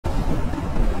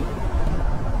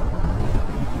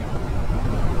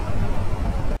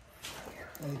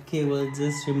Okay, we'll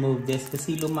just remove this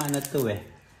kasi luma na to eh.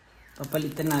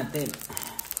 Papalitan natin.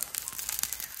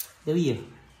 Dewey.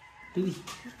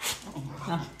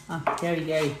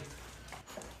 Carry.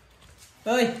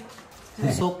 Hoy!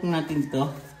 Soak natin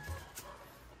to.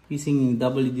 Using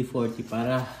WD-40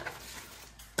 para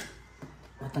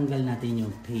matanggal natin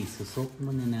yung paste. So, soak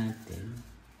muna natin.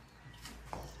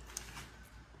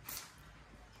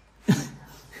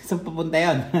 Saan papunta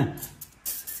yun?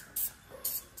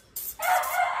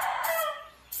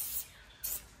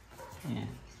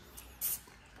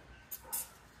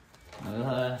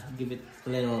 Give it a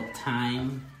little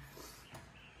time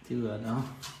to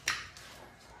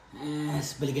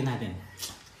balikan natin.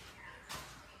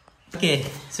 Okay,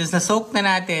 since na-soak na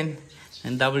natin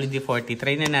ng WD-40,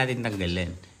 try na natin tanggalin.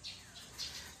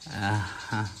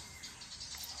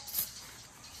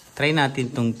 Try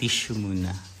natin tong tissue muna.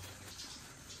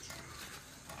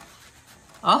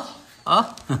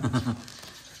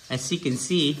 As you can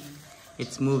see,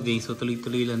 it's moving, so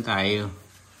tuloy-tuloy lang tayo.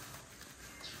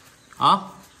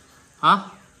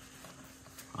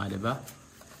 Diba?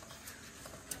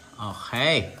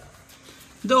 Okay.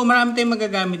 Though marami tayong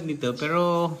magagamit nito,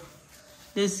 pero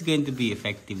this is going to be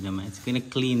effective naman. It's gonna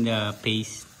clean the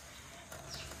paste.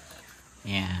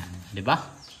 Yan. Diba?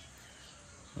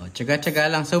 Tsaga-tsaga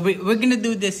lang. So we're gonna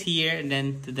do this here and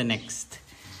then to the next.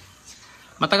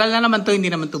 Matagal na naman to,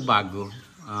 hindi naman to bago.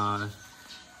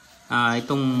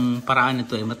 Itong paraan na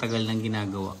to ay matagal nang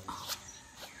ginagawa.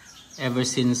 Ever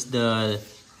since the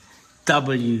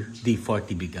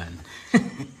WD-40 began.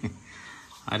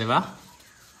 Diba?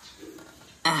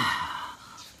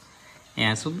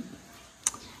 Yeah, so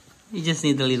you just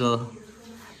need a little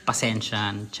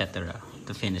pasensya and etc.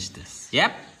 to finish this.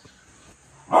 Yep.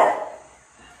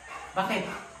 Bakit?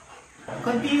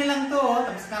 Konti na lang to,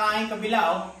 tapos kakain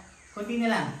kabila, konti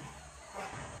na lang.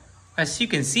 As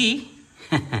you can see,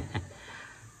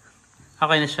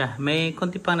 okay na siya. May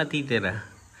konti pang natitira.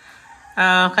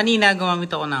 Kanina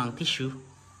gumamit ako ng tissue.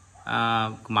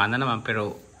 Kumana naman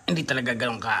pero hindi talaga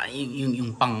ganun ka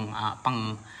yung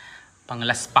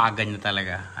panglaspagan niya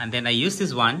talaga. And then I use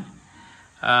this one.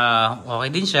 Okay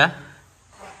din siya.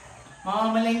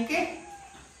 Mamamalengke?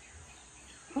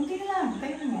 Kunti na lang,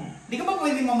 tayo mo. Di ka ba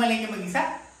pwede mamalengke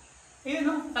mag-isa?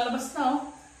 Ayun kalabas na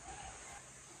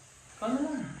Ikaw na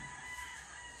lang.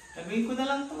 Sabihin ko na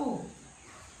lang to.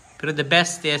 Pero the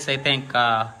best is I think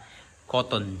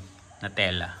cotton na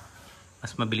tela.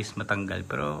 Mas mabilis matanggal.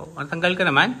 Pero matanggal ka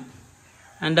naman.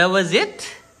 And that was it.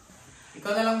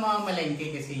 Ikaw na lang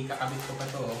mamamalengke kasi kakabit ko pa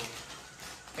to.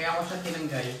 Kaya ako siya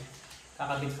tinanggal.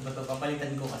 Kakabit ko pa to.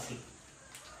 Papalitan ko kasi.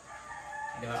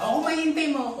 Diba? Kung mahintay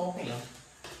mo ako, okay lang.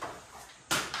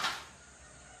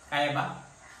 Kaya ba?